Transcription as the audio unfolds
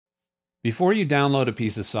Before you download a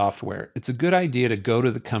piece of software, it's a good idea to go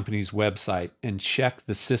to the company's website and check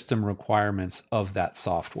the system requirements of that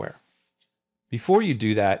software. Before you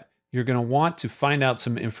do that, you're going to want to find out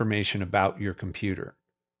some information about your computer.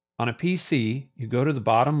 On a PC, you go to the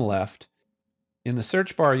bottom left. In the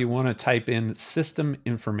search bar, you want to type in system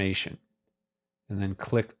information and then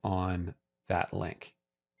click on that link.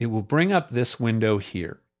 It will bring up this window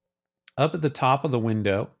here. Up at the top of the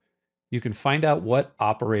window, you can find out what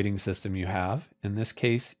operating system you have. In this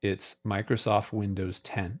case, it's Microsoft Windows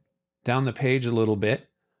 10. Down the page a little bit,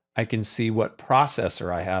 I can see what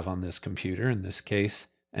processor I have on this computer, in this case,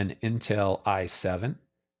 an Intel i7.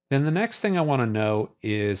 Then the next thing I want to know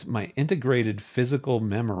is my integrated physical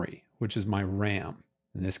memory, which is my RAM.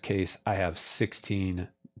 In this case, I have 16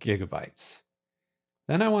 gigabytes.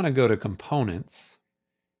 Then I want to go to components,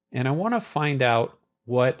 and I want to find out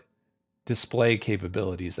what display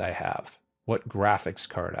capabilities I have, what graphics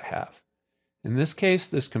card I have. In this case,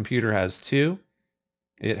 this computer has two.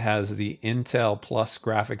 It has the Intel Plus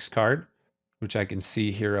graphics card, which I can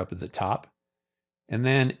see here up at the top. And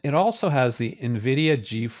then it also has the NVIDIA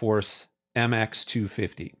GeForce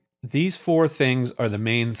MX250. These four things are the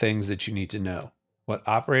main things that you need to know. What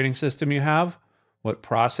operating system you have, what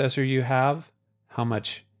processor you have, how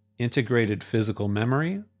much integrated physical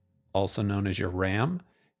memory, also known as your RAM,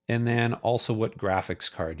 and then also what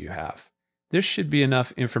graphics card you have. This should be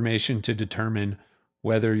enough information to determine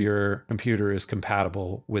whether your computer is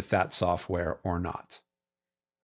compatible with that software or not.